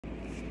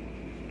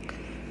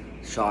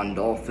Sean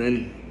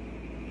Dolphin.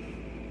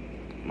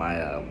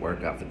 My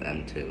workout for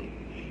them too.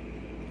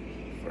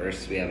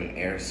 First, we have an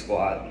air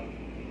squat.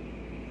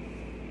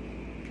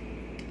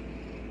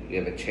 We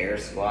have a chair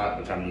squat,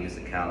 which I'm gonna use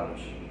the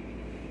couch.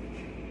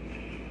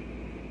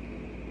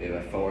 We have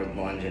a forward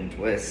lunge and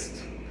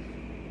twist.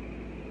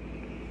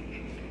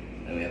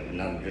 Then we have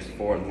another just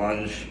forward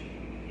lunge.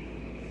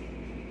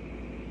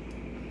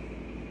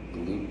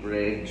 Glute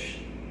bridge.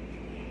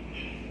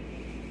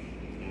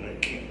 I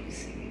can't really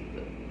see,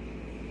 but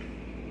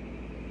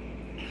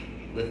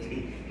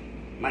lifting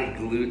my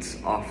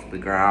glutes off the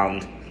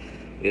ground.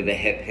 We have a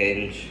hip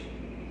hinge.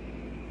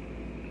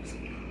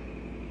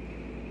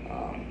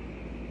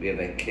 We have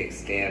a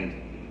kickstand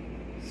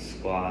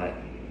squat.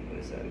 What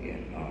is that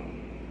again?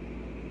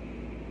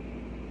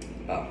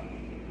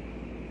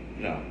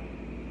 No.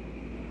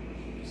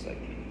 Just like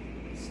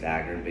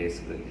staggered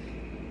basically.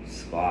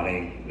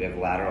 Squatting. We have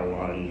lateral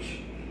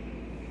lunge.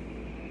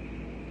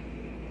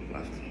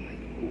 Left.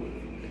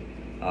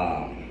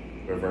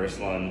 Reverse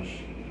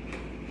lunge.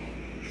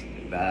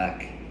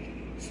 Back.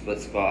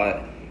 Split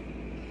squat.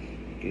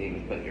 You can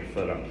even put your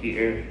foot up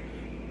here.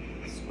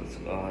 Split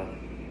squat.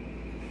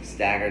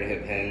 Staggered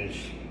hip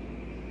hinge.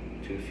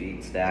 2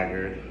 feet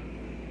staggered.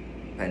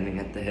 Bending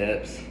at the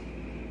hips.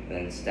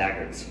 Then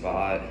staggered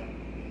squat.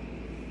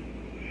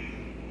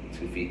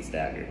 2 feet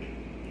staggered.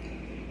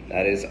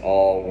 That is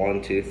all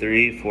 1, 2,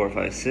 3, 4,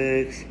 5,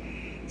 6,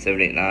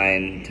 7, 8,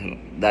 9,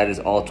 10. That is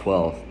all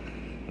 12.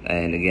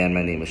 And again,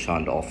 my name is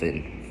Sean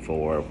Dolphin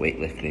for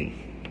weightlifting.